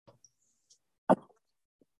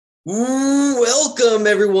Welcome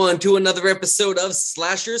everyone to another episode of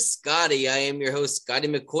Slasher Scotty. I am your host, Scotty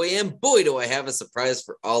McCoy, and boy, do I have a surprise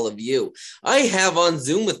for all of you. I have on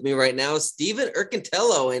Zoom with me right now Steven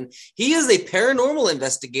Urcantello, and he is a paranormal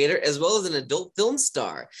investigator as well as an adult film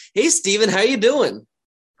star. Hey, Steven, how you doing?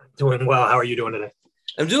 Doing well. How are you doing today?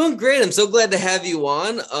 I'm doing great. I'm so glad to have you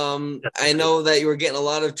on. I know that you were getting a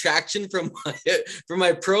lot of traction from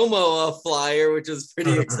my promo flyer, which was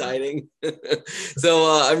pretty exciting.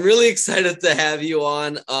 So I'm really excited to have you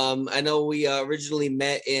on. I know we originally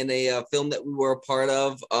met in a film that we were a part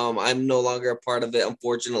of. I'm no longer a part of it,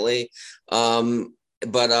 unfortunately. But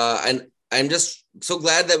I'm just so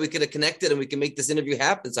glad that we could have connected and we can make this interview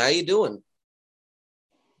happen. So how you doing?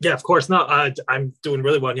 Yeah, of course. No, I'm doing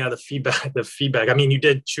really well. Yeah, the feedback. I mean, you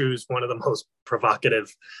did choose one of the most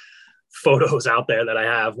provocative photos out there that I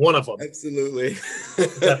have. One of them. Absolutely.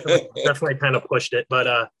 definitely kind of pushed it, but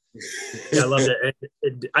yeah, I loved it.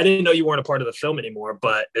 I didn't know you weren't a part of the film anymore,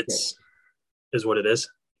 but is what it is.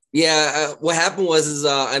 Yeah, what happened was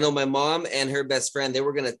I know my mom and her best friend, they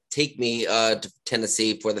were going to take me to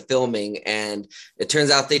Tennessee for the filming. And it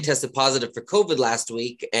turns out they tested positive for COVID last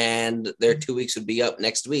week and their 2 weeks would be up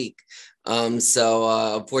next week.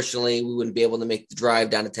 So unfortunately, we wouldn't be able to make the drive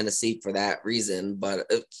down to Tennessee for that reason, but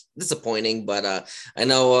it's disappointing. But I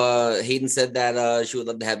know Hayden said that she would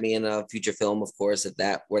love to have me in a future film, of course, if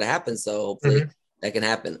that were to happen. So hopefully that can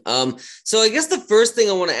happen. So I guess the first thing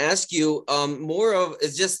I want to ask you more of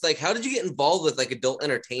is just like, how did you get involved with like adult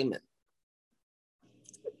entertainment?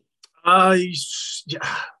 Yeah,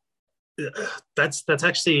 that's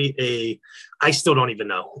actually I still don't even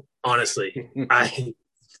know, honestly.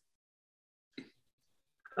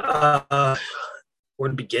 Where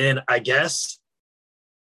to begin? I guess.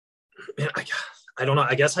 Man, I don't know.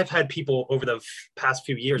 I guess I've had people over the past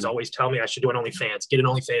few years always tell me I should do an OnlyFans, get an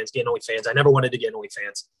OnlyFans. I never wanted to get an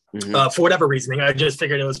OnlyFans for whatever reasoning. I just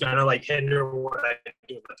figured it was going to like hinder what I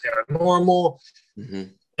do with the paranormal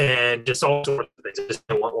and just all sorts of things. I just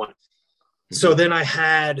didn't want one. So then I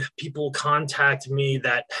had people contact me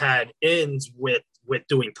that had ends with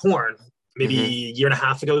doing porn maybe a year and a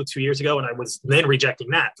half ago, 2 years ago. And I was then rejecting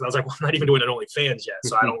that. So I was like, well, I'm not even doing an OnlyFans yet.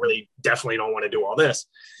 So I definitely don't want to do all this.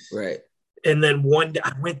 Right. And then one day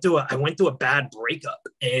I went through a bad breakup,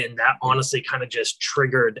 and that honestly kind of just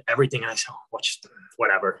triggered everything. I said,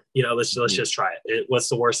 whatever, let's just try it. What's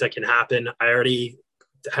the worst that can happen? I already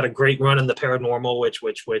had a great run in the paranormal, which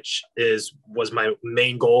was my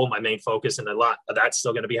main goal, my main focus, and a lot of that's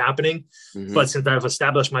still going to be happening. But since I've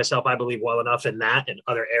established myself, I believe, well enough in that and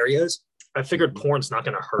other areas, I figured porn's not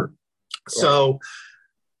going to hurt. Right. So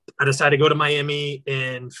I decided to go to Miami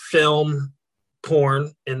and film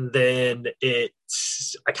porn, and then I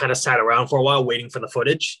kind of sat around for a while waiting for the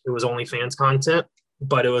footage. It was OnlyFans content,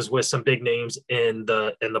 but it was with some big names in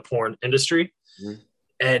the porn industry.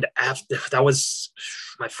 And after that was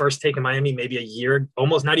my first take in Miami, maybe a year,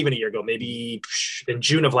 almost not even a year ago, maybe in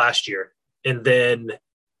June of last year. And then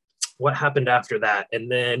what happened after that?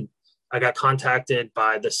 And then I got contacted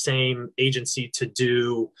by the same agency to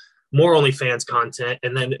do more OnlyFans content.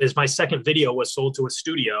 And then as my second video was sold to a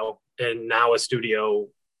studio, and now a studio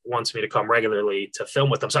wants me to come regularly to film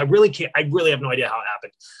with them. So I really have no idea how it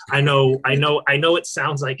happened. I know it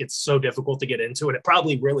sounds like it's so difficult to get into, and it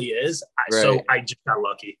probably really is. Right. So I just got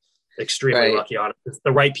lucky, extremely lucky on it. It's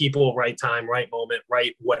the right people, right time, right moment,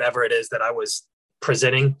 right, whatever it is that I was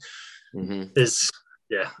presenting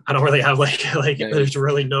I don't really have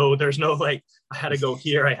there's no like, I had to go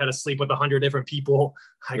here. I had to sleep with 100 different people.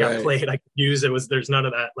 I got played. I could use it. There's none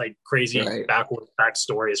of that like crazy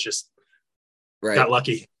backstory. It's just got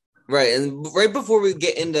lucky. Right. And right before we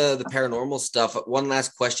get into the paranormal stuff, one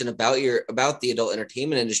last question about the adult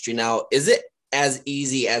entertainment industry. Now, is it as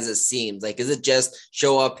easy as it seems? Like, is it just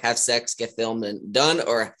show up, have sex, get filmed and done?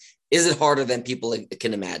 Or is it harder than people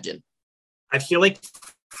can imagine? I feel like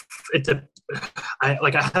I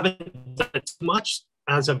haven't done it too much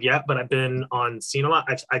as of yet, but I've been on scene a lot.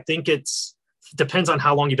 I think depends on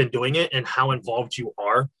how long you've been doing it and how involved you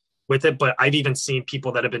are with it. But I've even seen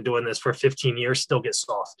people that have been doing this for 15 years still get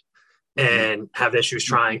soft and have issues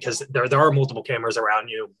trying, because there are multiple cameras around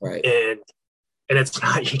you. Right. And it's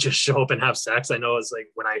not, you just show up and have sex. I know it's like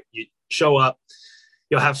you show up,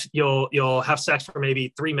 you'll have sex for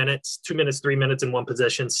maybe 3 minutes, 2 minutes, 3 minutes in one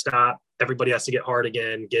position, stop. Everybody has to get hard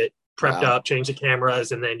again, get prepped up, change the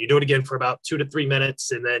cameras, and then you do it again for about 2 to 3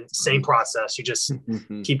 minutes, and then same process. You just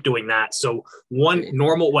keep doing that. So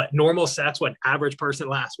normal sex, what average person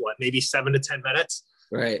lasts, maybe 7 to 10 minutes.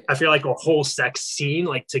 Right. I feel like a whole sex scene,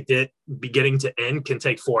 like to get beginning to end, can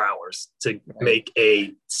take 4 hours to make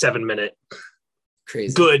a 7-minute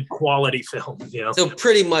Crazy. good quality film, you know? So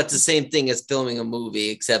pretty much the same thing as filming a movie,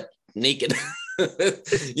 except naked.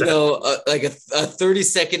 You know, like a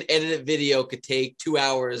 30-second edited video could take 2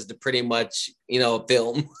 hours to pretty much, you know,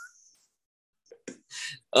 film.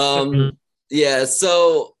 Yeah.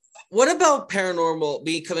 So what about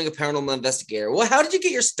becoming a paranormal investigator? Well, how did you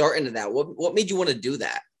get your start into that? What made you want to do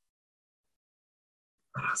that?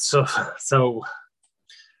 So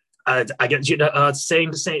I get, you know, same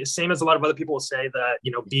as a lot of other people will say that,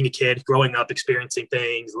 you know, being a kid, growing up, experiencing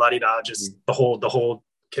things, la-di-da, just the whole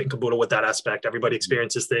kit and caboodle with that aspect. Everybody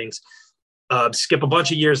experiences things. Skip a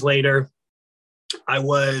bunch of years later, I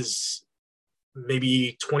was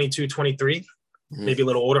maybe 22, 23, maybe a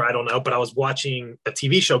little older, I don't know, but I was watching a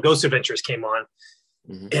TV show, Ghost Adventures came on,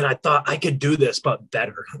 and I thought I could do this, but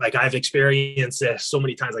better. Like, I've experienced this so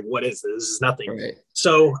many times. Like, what is this? This is nothing. Right.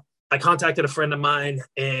 So I contacted a friend of mine,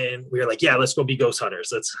 and we were like, yeah, let's go be ghost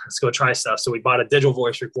hunters. Let's go try stuff. So we bought a digital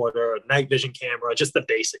voice recorder, a night vision camera, just the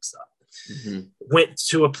basic stuff. Went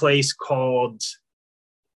to a place called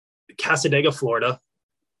Casadega, Florida,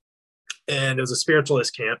 and it was a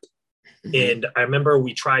spiritualist camp. And I remember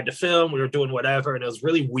we tried to film, we were doing whatever, and it was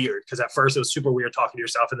really weird because at first it was super weird talking to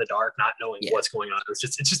yourself in the dark, not knowing what's going on. It's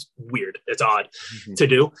just weird. It's odd to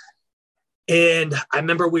do. And I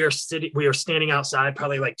remember we were standing outside,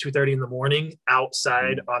 probably like 2:30 in the morning,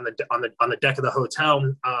 outside on the deck of the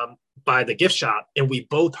hotel by the gift shop, and we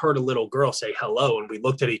both heard a little girl say hello, and we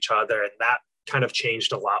looked at each other, and that kind of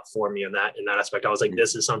changed a lot for me in that aspect. I was like,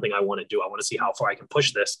 this is something I want to do. I want to see how far I can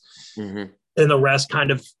push this. And the rest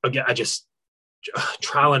kind of, again, I just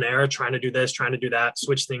trial and error, trying to do this, trying to do that,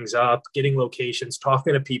 switch things up, getting locations,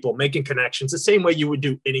 talking to people, making connections, the same way you would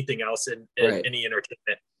do anything else in any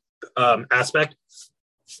entertainment aspect.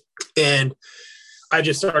 And I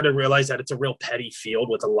just started to realize that it's a real petty field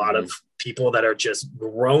with a lot of people that are just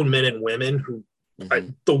grown men and women who are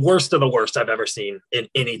the worst of the worst I've ever seen in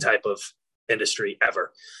any type of industry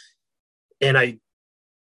ever. And I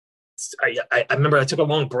remember I took a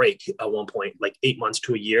long break at one point, like 8 months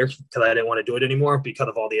to a year, because I didn't want to do it anymore because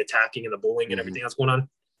of all the attacking and the bullying and everything that's going on.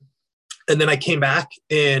 And then I came back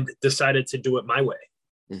and decided to do it my way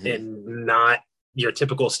and not your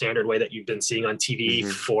typical standard way that you've been seeing on TV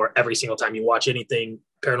for every single time you watch anything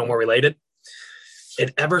paranormal related.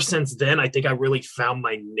 And ever since then, I think I really found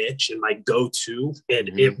my niche and my go-to,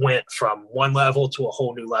 and it went from one level to a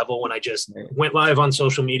whole new level when I just went live on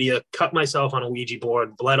social media, cut myself on a Ouija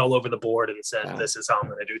board, bled all over the board, and said, this is how I'm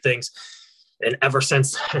going to do things. And ever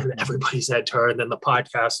since then, everybody's head turned, and the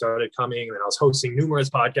podcast started coming, and I was hosting numerous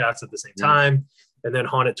podcasts at the same time. And then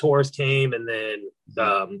Haunted Tours came, and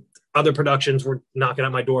then other productions were knocking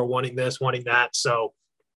at my door, wanting this, wanting that. So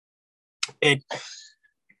I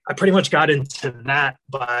pretty much got into that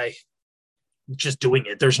by just doing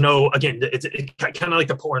it. There's no, again, it's kind of like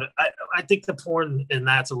the porn. I think the porn and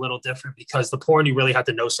that's a little different because the porn, you really have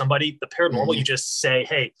to know somebody. The paranormal, you just say,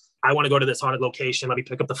 hey, I want to go to this haunted location. Let me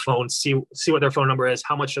pick up the phone, see what their phone number is.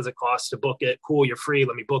 How much does it cost to book it? Cool. You're free.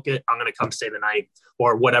 Let me book it. I'm going to come stay the night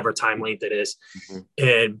or whatever time length it is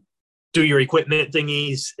and do your equipment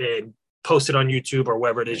thingies and post it on YouTube or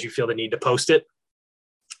wherever it is you feel the need to post it.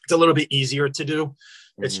 It's a little bit easier to do.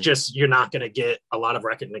 It's just, you're not going to get a lot of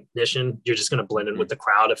recognition. You're just going to blend in with the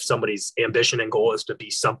crowd. If somebody's ambition and goal is to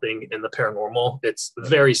be something in the paranormal, it's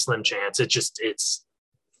very slim chance. It's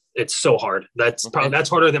so hard. That's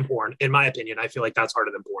harder than porn. In my opinion, I feel like that's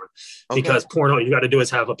harder than porn because porn, all you got to do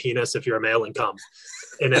is have a penis if you're a male and come.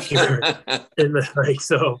 And if you're in the,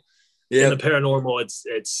 in the paranormal,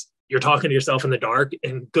 it's, you're talking to yourself in the dark,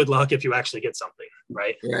 and good luck if you actually get something,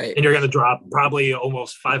 right? And you're going to drop probably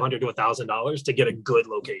almost $500 to $1,000 to get a good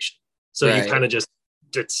location. So you kind of just,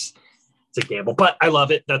 it's a gamble, but I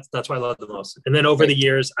love it. That's what I love the most. And then over the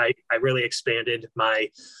years, I really expanded my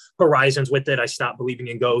horizons with it. I stopped believing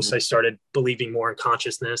in ghosts. I started believing more in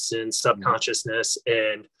consciousness and subconsciousness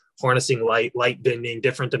and harnessing light bending,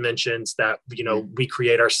 different dimensions that, we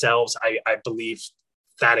create ourselves. I believe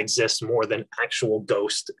that exists more than actual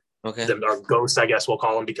ghost. Or ghosts, I guess we'll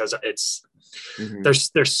call them, because it's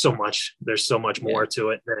there's so much more to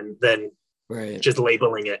it than just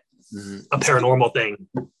labeling it a paranormal thing.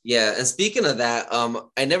 Yeah, and speaking of that,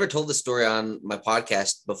 I never told the story on my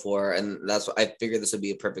podcast before, and that's why I figured this would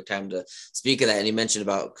be a perfect time to speak of that. And you mentioned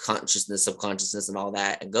about consciousness, subconsciousness, and all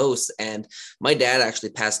that, and ghosts. And my dad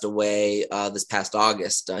actually passed away this past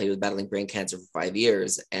August. He was battling brain cancer for 5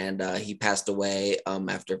 years, and he passed away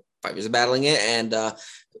after 5 years of battling it. And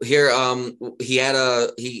he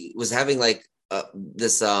was having like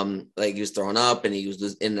this like he was throwing up and he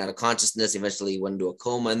was in and out of consciousness. Eventually he went into a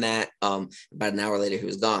coma and that about an hour later he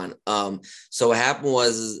was gone. So what happened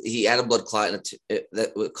was he had a blood clot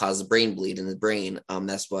that would cause a brain bleed in the brain.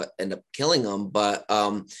 That's what ended up killing him. But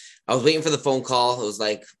I was waiting for the phone call. It was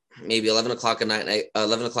like maybe 11 o'clock at night,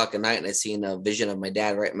 and I seen a vision of my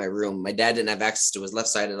dad right in my room. My dad didn't have access to his left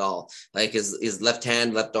side at all. Like his left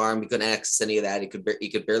hand, left arm, he couldn't access any of that. He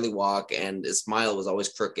could barely walk, and his smile was always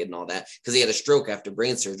crooked and all that because he had a stroke after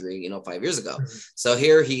brain surgery, 5 years ago. Mm-hmm. So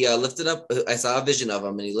here he lifted up. I saw a vision of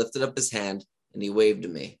him, and he lifted up his hand and he waved to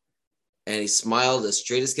me. And he smiled as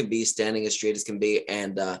straight as can be, standing as straight as can be.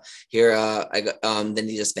 And then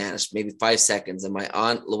he just vanished, maybe 5 seconds. And my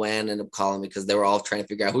aunt Luann ended up calling me because they were all trying to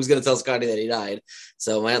figure out who's going to tell Scotty that he died.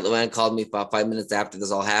 So my aunt Luann called me about 5 minutes after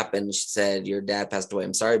this all happened. She said, "Your dad passed away.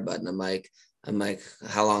 I'm sorry, bud." And I'm like,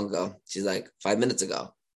 "How long ago?" She's like, 5 minutes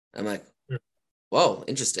ago. I'm like, whoa,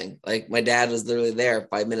 interesting. Like my dad was literally there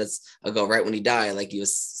 5 minutes ago, right when he died. Like he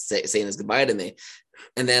was saying his goodbye to me.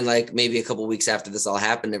 And then like maybe a couple of weeks after this all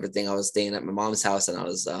happened, everything, I was staying at my mom's house and I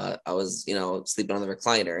was sleeping on the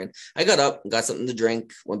recliner, and I got up and got something to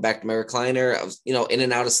drink, went back to my recliner. I was, in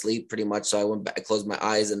and out of sleep pretty much. So I went back, I closed my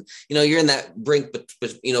eyes, and, you're in that brink,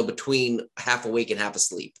 between half awake and half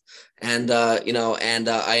asleep. And, I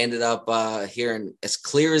ended up hearing as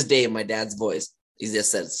clear as day my dad's voice. He just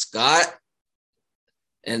said, "Scott."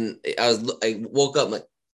 And I woke up like,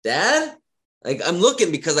 "Dad?" Like I'm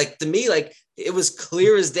looking because like to me, like it was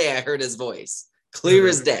clear as day. I heard his voice, clear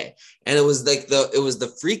as day. And it was like it was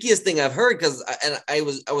the freakiest thing I've heard I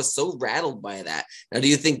was so rattled by that. Now, do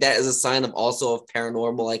you think that is a sign of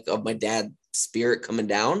paranormal, like of my dad's spirit coming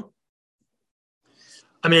down?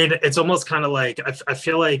 I mean, it's almost kind of like, I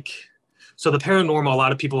feel like, so the paranormal, a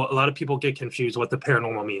lot of people get confused what the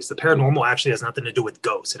paranormal means. The paranormal actually has nothing to do with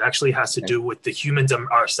ghosts. It actually has to do with the humans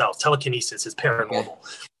ourselves. Telekinesis is paranormal. Okay.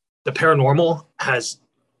 The paranormal has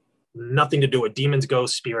nothing to do with demons,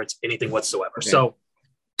 ghosts, spirits, anything whatsoever. Okay. So,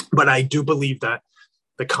 but I do believe that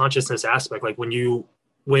the consciousness aspect, like when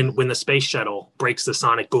the space shuttle breaks the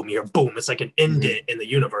sonic boom, you hear boom, it's like an indent in the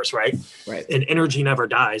universe, right? Right. And energy never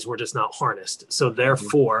dies. We're just not harnessed. So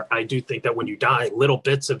therefore, I do think that when you die, little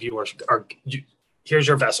bits of you are here's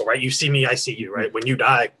your vessel, right? You see me, I see you, right? When you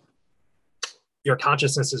die, your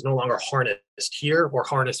consciousness is no longer harnessed here or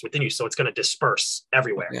harnessed within you. So it's going to disperse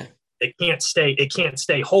everywhere. Yeah. It can't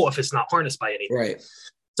stay whole if it's not harnessed by anything. Right.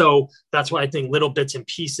 So that's why I think little bits and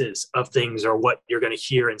pieces of things are what you're going to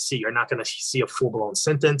hear and see. You're not going to see a full-blown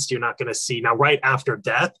sentence. You're not going to see now right after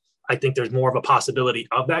death. I think there's more of a possibility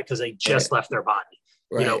of that because they just left their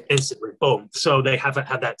body, instantly, boom. So they haven't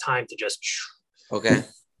had that time to just. Okay.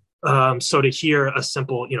 So to hear a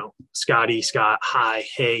simple, Scotty, Scott, hi,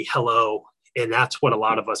 hey, hello. And that's what a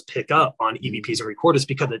lot of us pick up on EVPs and recorders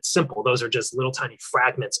because it's simple. Those are just little tiny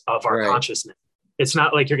fragments of our consciousness. It's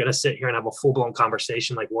not like you're going to sit here and have a full-blown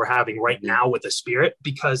conversation like we're having right now with a spirit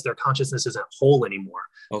because their consciousness isn't whole anymore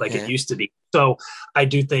like it used to be. So I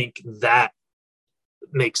do think that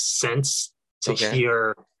makes sense to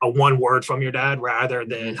hear a one word from your dad rather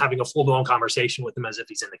than having a full-blown conversation with him as if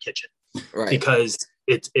he's in the kitchen. Right. Because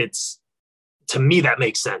it's to me, that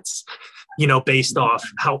makes sense. Based off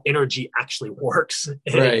how energy actually works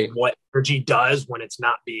and what energy does when it's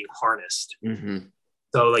not being harnessed. Mm-hmm.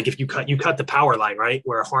 So like if you cut the power line, right,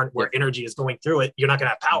 where energy is going through it, you're not going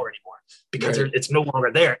to have power anymore because it's no longer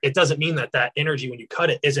there. It doesn't mean that energy, when you cut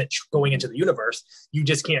it, isn't going into the universe. You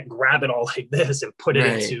just can't grab it all like this and put it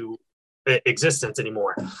into existence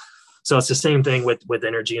anymore. So it's the same thing with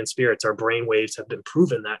energy and spirits. Our brain waves have been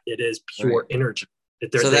proven that it is pure energy.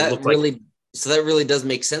 So that really does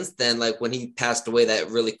make sense then. Like when he passed away, that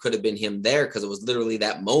really could have been him there because it was literally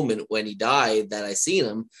that moment when he died that I seen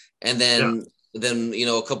him. And then,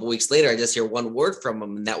 a couple of weeks later, I just hear one word from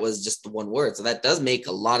him and that was just the one word. So that does make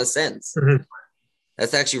a lot of sense. Mm-hmm.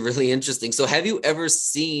 That's actually really interesting. So have you ever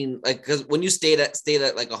seen, like, because when you stayed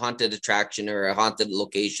at like a haunted attraction or a haunted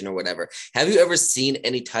location or whatever, have you ever seen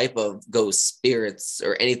any type of ghost spirits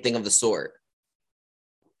or anything of the sort?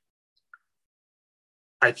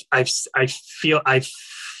 I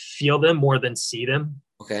feel them more than see them.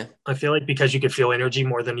 Okay. I feel like because you can feel energy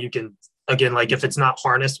more than you can, again, like if it's not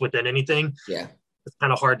harnessed within anything, it's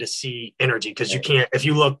kind of hard to see energy because you can't, if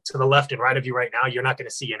you look to the left and right of you right now, you're not going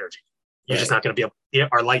to see energy. You're just not going to be able to see it.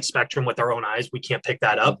 Our light spectrum with our own eyes, we can't pick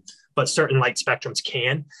that up, but certain light spectrums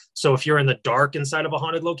can. So if you're in the dark inside of a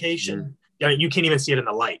haunted location, you can't even see it in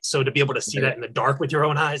the light. So to be able to see that in the dark with your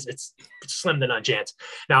own eyes, it's slim to none chance.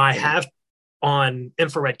 Now I have on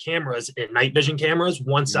infrared cameras and night vision cameras,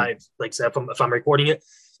 once I've like said, if I'm recording it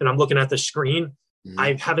and I'm looking at the screen,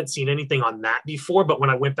 I haven't seen anything on that before, but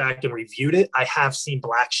when I went back and reviewed it, I have seen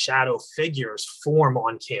black shadow figures form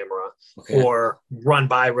on camera or run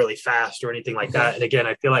by really fast or anything like that. And again,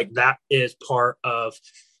 I feel like that is part of,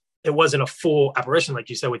 it wasn't a full apparition, like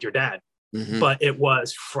you said, with your dad, but it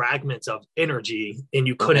was fragments of energy and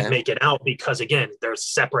you couldn't make it out because again, there's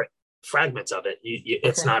separate fragments of it.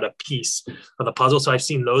 It's not a piece of the puzzle. So I've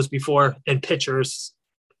seen those before and pictures.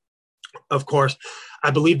 Of course,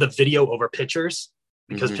 I believe the video over pictures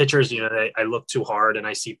because pictures, you know, I look too hard and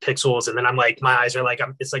I see pixels and then I'm like, my eyes are like,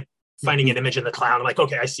 it's like finding an image in the cloud. I'm like,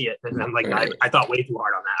 okay, I see it. And I'm like, I thought way too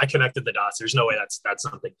hard on that. I connected the dots. There's no way that's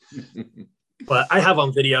something. But I have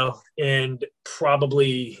on video and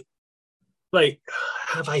probably like,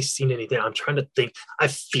 have I seen anything? I'm trying to think. I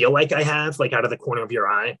feel like I have, like out of the corner of your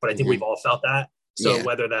eye, but I think we've all felt that. So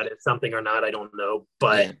whether that is something or not, I don't know.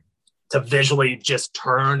 But to visually just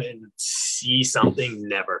turn and see something,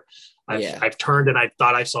 never. I've turned and I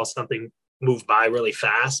thought I saw something move by really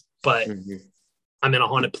fast, but I'm in a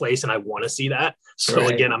haunted place and I want to see that. So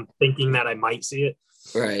again, I'm thinking that I might see it.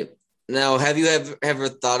 Right. Now, have you ever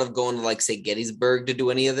thought of going to like, say, Gettysburg to do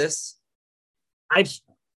any of this? I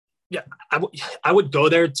would go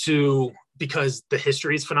there because the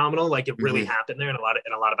history is phenomenal. Like it really happened there and a lot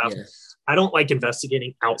about it. I don't like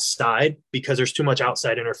investigating outside because there's too much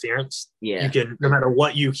outside interference. You can, no matter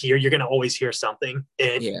what you hear, you're going to always hear something.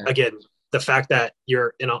 And again, the fact that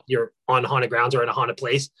you're on haunted grounds or in a haunted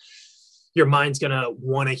place, your mind's going to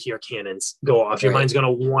want to hear cannons go off. Your mind's going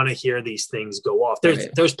to want to hear these things go off.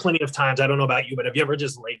 There's plenty of times, I don't know about you, but have you ever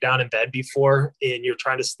just laid down in bed before and you're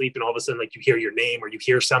trying to sleep and all of a sudden like you hear your name or you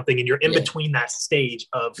hear something and you're in between that stage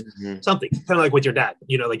of something, kind of like with your dad,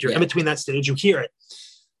 you know, like you're in between that stage, you hear it.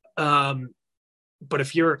 But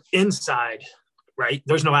if you're inside, right,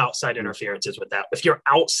 there's no outside interferences with that. If you're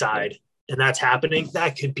outside and that's happening,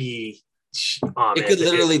 that could be, it could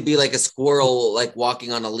literally be like a squirrel, like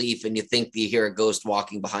walking on a leaf and you think you hear a ghost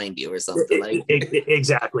walking behind you or something like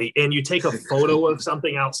exactly. And you take a photo of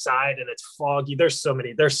something outside and it's foggy. There's so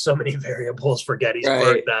many variables for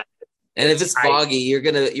Gettysburg that. And if it's foggy, you're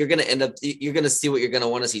gonna end up you're gonna see what you're gonna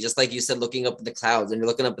want to see. Just like you said, looking up at the clouds, and you're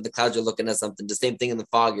looking up at the clouds, you're looking at something. The same thing in the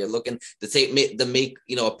fog. You're looking to make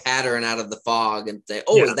a pattern out of the fog and say,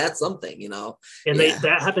 oh, is that something? You know. And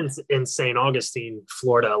that happens in St. Augustine,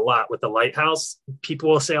 Florida, a lot with the lighthouse. People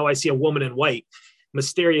will say, "Oh, I see a woman in white,"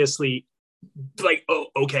 mysteriously. Like, oh,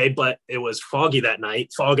 okay, but it was foggy that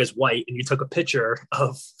night. Fog is white, and you took a picture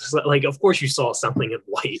of, like, of course you saw something in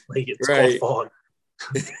white. Like it's called fog.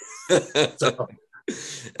 So,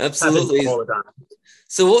 absolutely.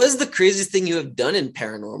 So what is the craziest thing you have done in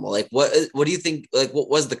paranormal? Like what do you think, like what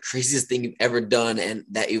was the craziest thing you've ever done and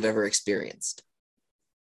that you've ever experienced?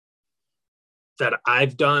 That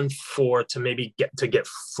I've done to maybe get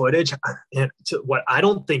footage, and what I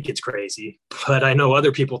don't think it's crazy, but I know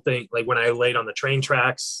other people think, like when I laid on the train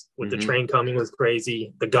tracks with the train coming was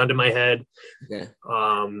crazy, the gun to my head,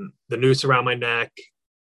 the noose around my neck,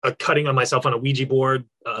 cutting on myself on a Ouija board.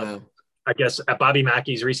 I guess at Bobby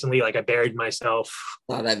Mackey's recently, like I buried myself.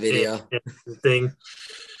 Saw that video thing.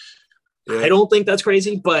 I don't think that's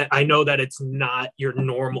crazy, but I know that it's not your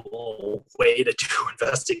normal way to do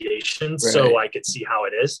investigations. So I could see how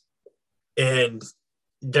it is. And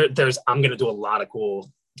I'm going to do a lot of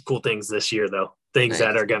cool things this year though. Things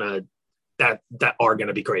that are going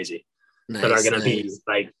to be crazy, that are going to be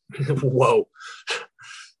like, whoa.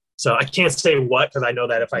 So I can't say what, because I know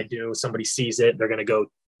that if I do, somebody sees it, they're going to go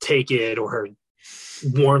take it or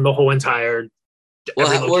warn the whole entire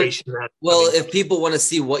location. If people want to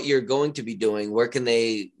see what you're going to be doing, where can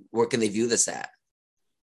they view this at?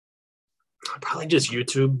 Probably just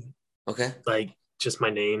YouTube. Okay. Like just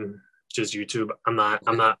my name, just YouTube. I'm not,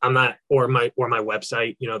 or my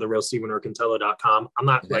website, therealstevenurcantello.com. I'm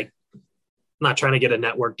not trying to get a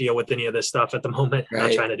network deal with any of this stuff at the moment. I'm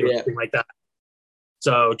not trying to do anything like that.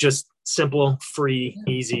 So just simple, free,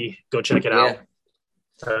 easy. Go check it out.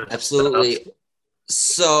 Absolutely.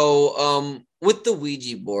 So, with the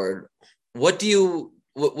Ouija board, when you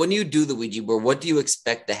do the Ouija board, what do you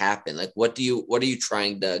expect to happen? Like, what are you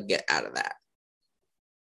trying to get out of that?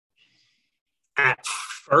 At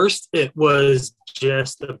first, it was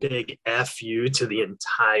just a big F you to the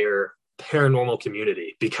entire paranormal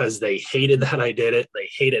community because they hated that I did it. They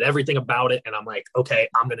hated everything about it. And I'm like, okay,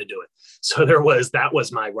 I'm going to do it. So that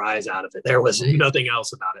was my rise out of it. There was nothing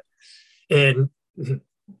else about it. And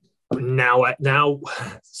now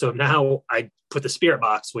I put the spirit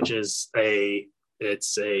box, which is it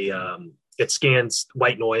scans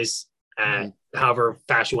white noise at however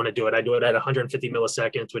fast you want to do it. I do it at 150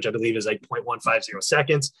 milliseconds, which I believe is like 0.150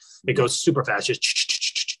 seconds. It goes super fast,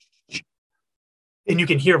 just and you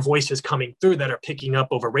can hear voices coming through that are picking up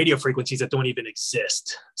over radio frequencies that don't even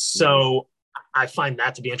exist. So I find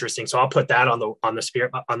that to be interesting. So I'll put that on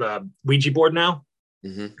the Ouija board now.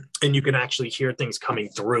 Mm-hmm. And you can actually hear things coming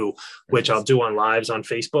through, which I'll do on lives on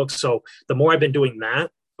Facebook. So the more I've been doing that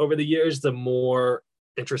over the years, the more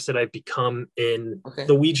interested I've become in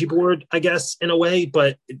the Ouija board, I guess, in a way.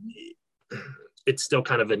 But it's still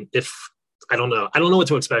kind of I don't know what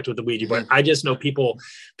to expect with the Ouija board. I just know people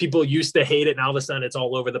used to hate it, and all of a sudden it's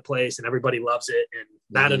all over the place and everybody loves it. And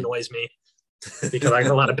that annoys me because I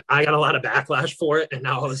got a lot of backlash for it. And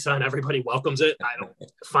now all of a sudden everybody welcomes it. I don't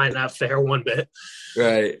find that fair one bit.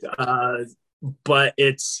 Right. But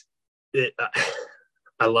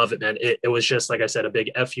I love it, man. It was just, like I said, a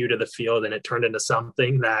big F you to the field, and it turned into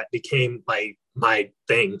something that became my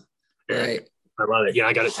thing. Right. I love it.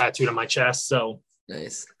 I got it tattooed on my chest. So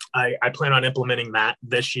nice. I plan on implementing that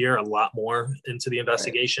this year a lot more into the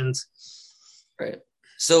investigations. Right.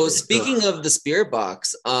 So speaking of the spirit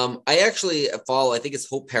box, I actually follow, I think it's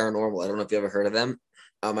Hope Paranormal. I don't know if you ever heard of them.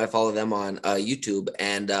 I follow them on YouTube,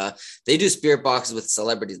 and they do spirit boxes with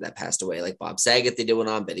celebrities that passed away, like Bob Saget. They did one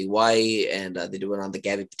on Betty White, and they do one on the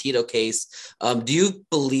Gabby Petito case. Do you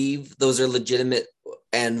believe those are legitimate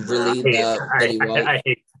and really Betty White?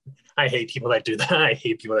 I hate people that do that. I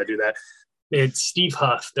hate people that do that. It's Steve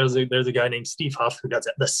Huff. There's a guy named Steve Huff who does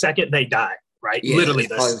it. The second they die, right? Yeah, literally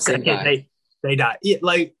the second they die.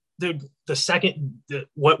 The second,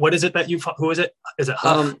 what is it that who is it? Is it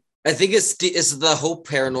Huff? I think it's the Hope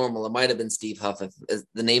Paranormal. It might have been Steve Huff. If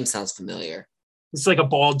the name sounds familiar. It's like a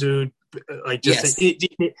bald dude, like just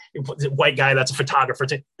white guy that's a photographer.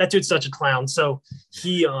 That dude's such a clown. So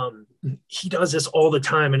he does this all the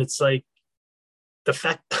time, and it's like the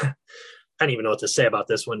fact. I don't even know what to say about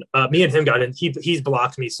this one. Me and him got in. He's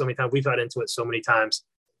blocked me so many times. We've got into it so many times.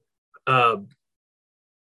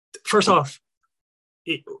 First off,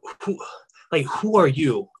 who are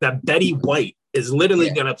you? That Betty White is literally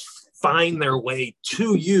going to find their way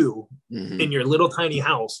to you in your little tiny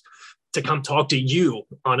house to come talk to you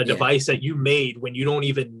on a device that you made when you don't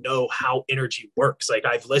even know how energy works. Like,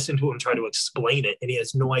 I've listened to him try to explain it, and he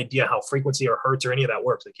has no idea how frequency or hertz or any of that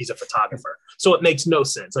works. Like, he's a photographer. So it makes no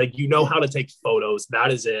sense. Like, you know how to take photos.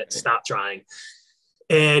 That is it. Stop trying.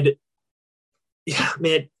 And yeah,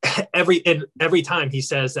 man, every time he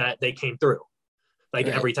says that they came through,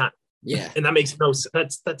 every time. Yeah. And that makes no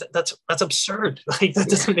sense. That's absurd. Like, that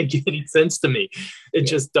doesn't make any sense to me. It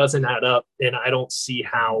just doesn't add up. And I don't see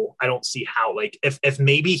how, like, if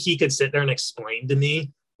maybe he could sit there and explain to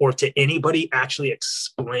me or to anybody actually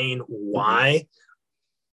explain why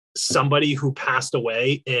somebody who passed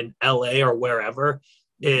away in LA or wherever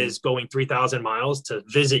is going 3,000 miles to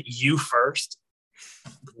visit you first.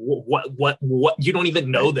 What you don't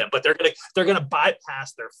even know them, but they're gonna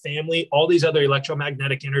bypass their family, all these other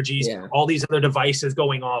electromagnetic energies, all these other devices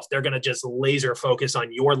going off. They're gonna just laser focus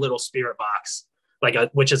on your little spirit box,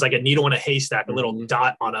 which is like a needle in a haystack, a little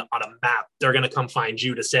dot on a map. They're gonna come find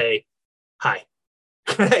you to say hi.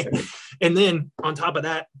 And then on top of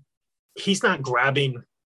that, he's not going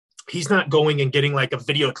and getting like a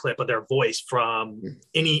video clip of their voice from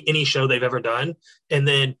any show they've ever done and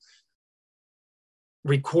then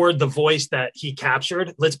record the voice that he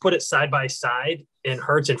captured. Let's put it side by side in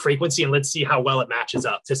hertz and frequency, and let's see how well it matches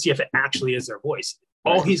up to see if it actually is their voice.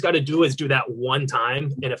 All he's got to do is do that one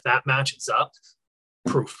time, and if that matches up,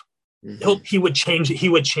 proof. He would change.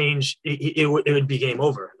 It would be game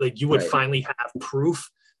over. Like, you would finally have proof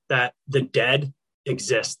that the dead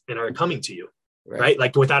exist and are coming to you. Right?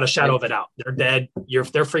 Like, without a shadow of a doubt, they're dead.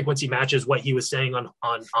 Their frequency matches what he was saying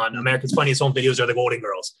on America's Funniest Home Videos or the Golden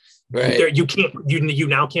Girls. Right. You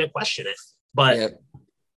now can't question it, but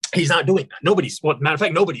he's not doing that. Matter of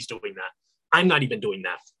fact, nobody's doing that. I'm not even doing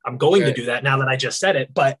that. I'm going to do that now that I just said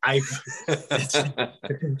it, but it's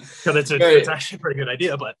actually a pretty good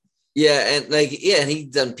idea, but and he's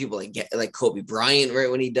done people like Kobe Bryant right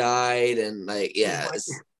when he died, and right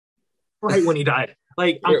when he died.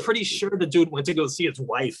 Like, I'm pretty sure the dude went to go see his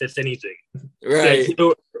wife, if anything. Right.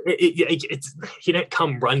 He didn't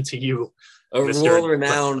come run to you. A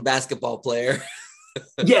world-renowned basketball player.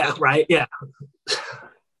 Yeah, right. Yeah.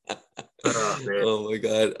 Oh my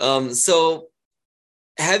God. So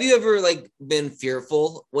have you ever been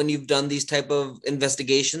fearful when you've done these type of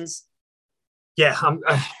investigations? Yeah,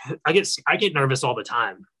 I get nervous all the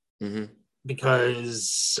time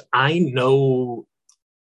because I know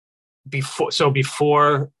before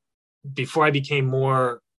I became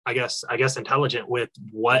more, I guess intelligent with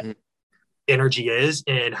what energy is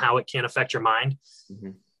and how it can affect your mind.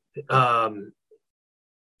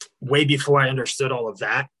 Way before I understood all of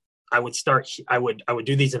that, I would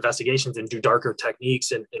do these investigations and do darker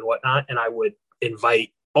techniques and whatnot. And I would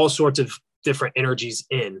invite all sorts of different energies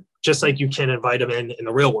in, just like you can invite them in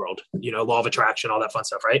the real world, you know, law of attraction, all that fun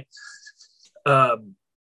stuff. Right.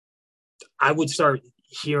 I would start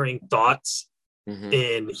hearing thoughts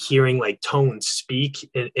and hearing like tones speak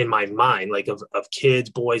in my mind, like of kids,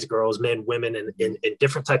 boys, girls, men, women, and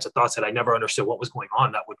different types of thoughts that I never understood what was going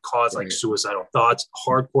on that would cause like suicidal thoughts,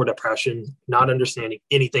 hardcore depression, not understanding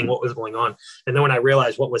anything, what was going on. And then when I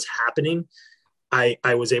realized what was happening,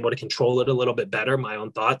 I was able to control it a little bit better, my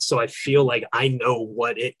own thoughts. So I feel like I know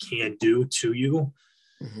what it can do to you.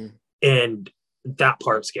 And that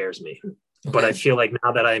part scares me. But I feel like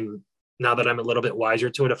now that I'm a little bit wiser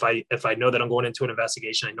to it, if I know that I'm going into an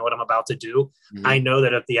investigation, I know what I'm about to do. I know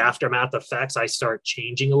that if the aftermath effects, I start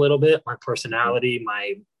changing a little bit, my personality,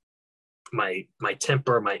 my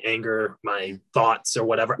temper, my anger, my thoughts or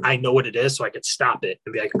whatever, I know what it is. So I could stop it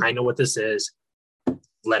and be like, I know what this is.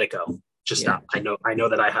 Let it go. Just stop. I know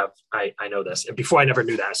that I know this. And before I never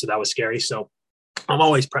knew that. So that was scary. So I'm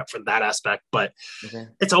always prepped for that aspect, but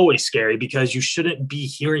it's always scary because you shouldn't be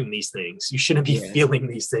hearing these things. You shouldn't be feeling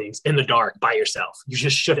these things in the dark by yourself. You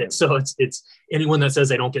just shouldn't. So it's anyone that says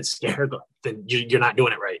they don't get scared, then you're not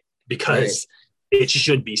doing it right, because it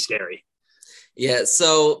should be scary. Yeah.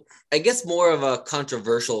 So I guess more of a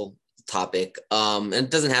controversial topic, and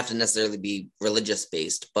it doesn't have to necessarily be religious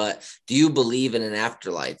based, but do you believe in an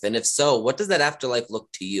afterlife? And if so, what does that afterlife look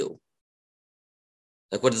to you?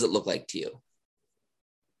 Like, what does it look like to you?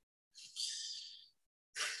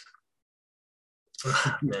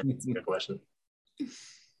 Man, that's a good question.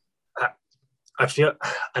 I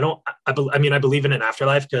believe in an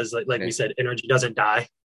afterlife because like we said, energy doesn't die.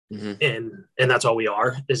 And that's all we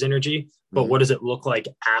are, is energy. But what does it look like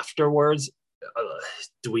afterwards?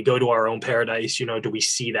 Do we go to our own paradise? You know, do we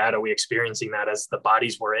see that? Are we experiencing that as the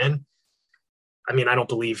bodies we're in? I mean, I don't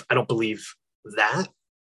believe that.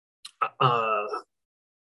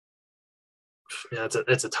 Yeah,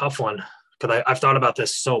 it's a tough one, because I've thought about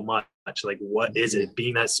this so much. Like, what is it?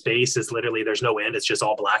 Being that space is literally, there's no end. It's just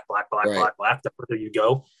all black, black, black, black, black. The further you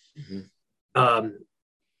go. I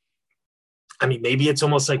mean, maybe it's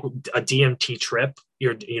almost like a DMT trip.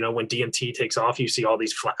 When DMT takes off, you see all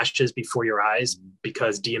these flashes before your eyes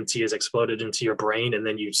because DMT is exploded into your brain, and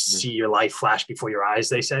then you see your life flash before your eyes,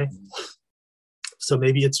 they say. So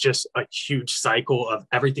maybe it's just a huge cycle of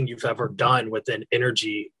everything you've ever done within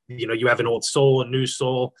energy. You know, you have an old soul, a new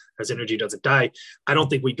soul, as energy doesn't die. I don't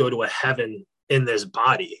think we go to a heaven in this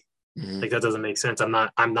body. Like, that doesn't make sense.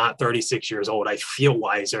 I'm not 36 years old. I feel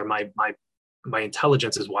wiser. My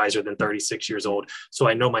intelligence is wiser than 36 years old. So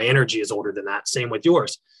I know my energy is older than that. Same with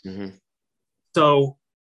yours. So,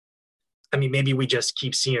 I mean, maybe we just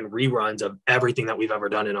keep seeing reruns of everything that we've ever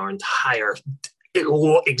done in our entire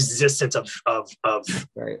existence of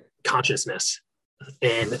consciousness.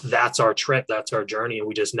 And that's our trip. That's our journey. And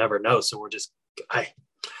we just never know. So we're just, I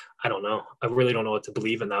don't know. I really don't know what to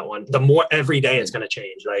believe in that one. The more every day it's going to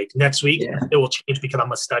change. Like next week, it will change because I'm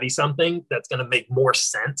going to study something that's going to make more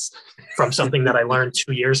sense from something that I learned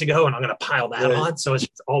 2 years ago. And I'm going to pile that on. So it's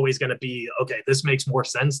always going to be, okay, this makes more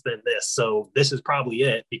sense than this. So this is probably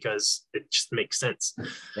it because it just makes sense.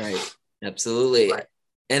 Right. Absolutely. Right.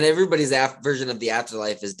 And everybody's version of the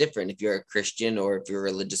afterlife is different. If you're a Christian or if you're a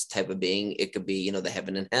religious type of being, it could be, you know, the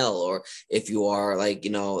heaven and hell. Or if you are like,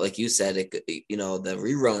 you know, like you said, it could be, you know, the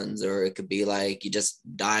reruns, or it could be like you just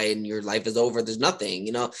die and your life is over. There's nothing,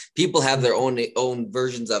 you know, people have their own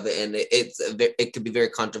versions of it. And it could be very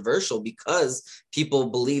controversial because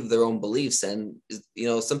people believe their own beliefs. And, you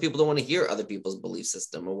know, some people don't want to hear other people's belief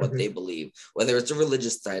system or what they believe, whether it's a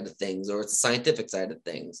religious side of things or it's a scientific side of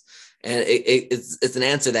things. And it's an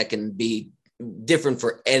answer that can be different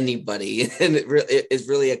for anybody, and it is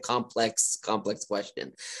really a complex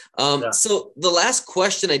question. So the last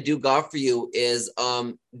question I do got for you is,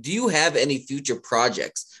 do you have any future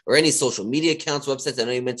projects or any social media accounts, websites? I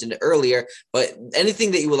know you mentioned it earlier, but anything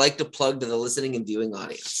that you would like to plug to the listening and viewing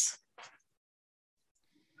audience?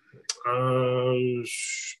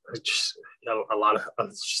 Just a lot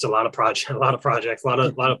of projects, a lot of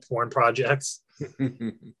porn projects.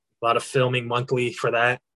 A lot of filming monthly for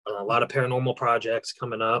that. A lot of paranormal projects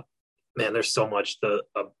coming up. Man, there's so much. The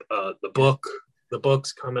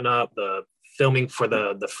book's coming up. The filming for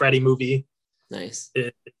the Freddy movie. Nice.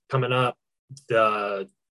 It's coming up. There's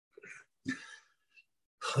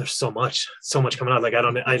so much coming out. Like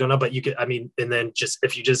I don't know, but you could. I mean, and then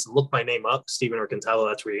if you just look my name up, Stephen Urcantello,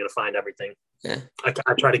 that's where you're gonna find everything. Yeah. I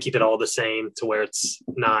try to keep it all the same to where it's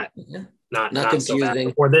not confusing. So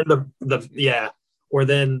bad. Or then or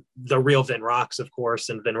then the real Vinrox, of course.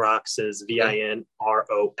 And Vinrox is VINROXX.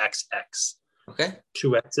 Okay.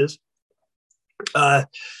 2 X's. I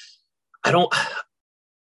don't, I'm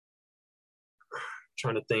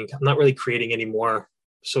trying to think. I'm not really creating any more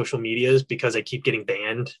social medias because I keep getting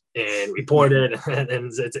banned and reported,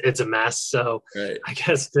 and it's a mess. So right. I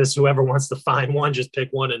guess this, whoever wants to find one, just pick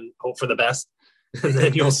one and hope for the best. And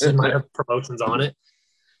then you'll see my promotions on it.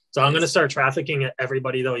 So I'm going to start trafficking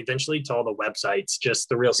everybody, though, eventually to all the websites, just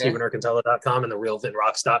the real StephenUrcantella.com and the real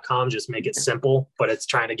Vinrox.com. Just make it simple, but it's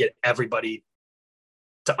trying to get everybody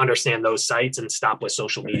to understand those sites and stop with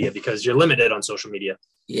social media, because you're limited on social media.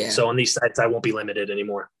 Yeah. So on these sites, I won't be limited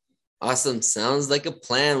anymore. Awesome. Sounds like a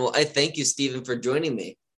plan. Well, I thank you, Stephen, for joining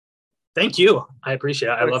me. Thank you. I appreciate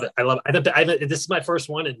it. I love it. This is my first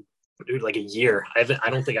one in like a year. I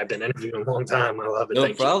don't think I've been interviewed in a long time. I love it.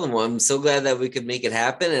 No problem. Well, I'm so glad that we could make it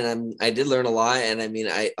happen. And I did learn a lot. And I mean,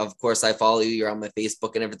 of course I follow you. You're on my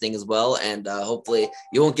Facebook and everything as well. And hopefully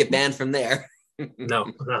you won't get banned from there.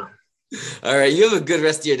 No. All right. You have a good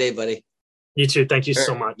rest of your day, buddy. You too. Thank you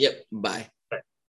so much. Yep. Bye.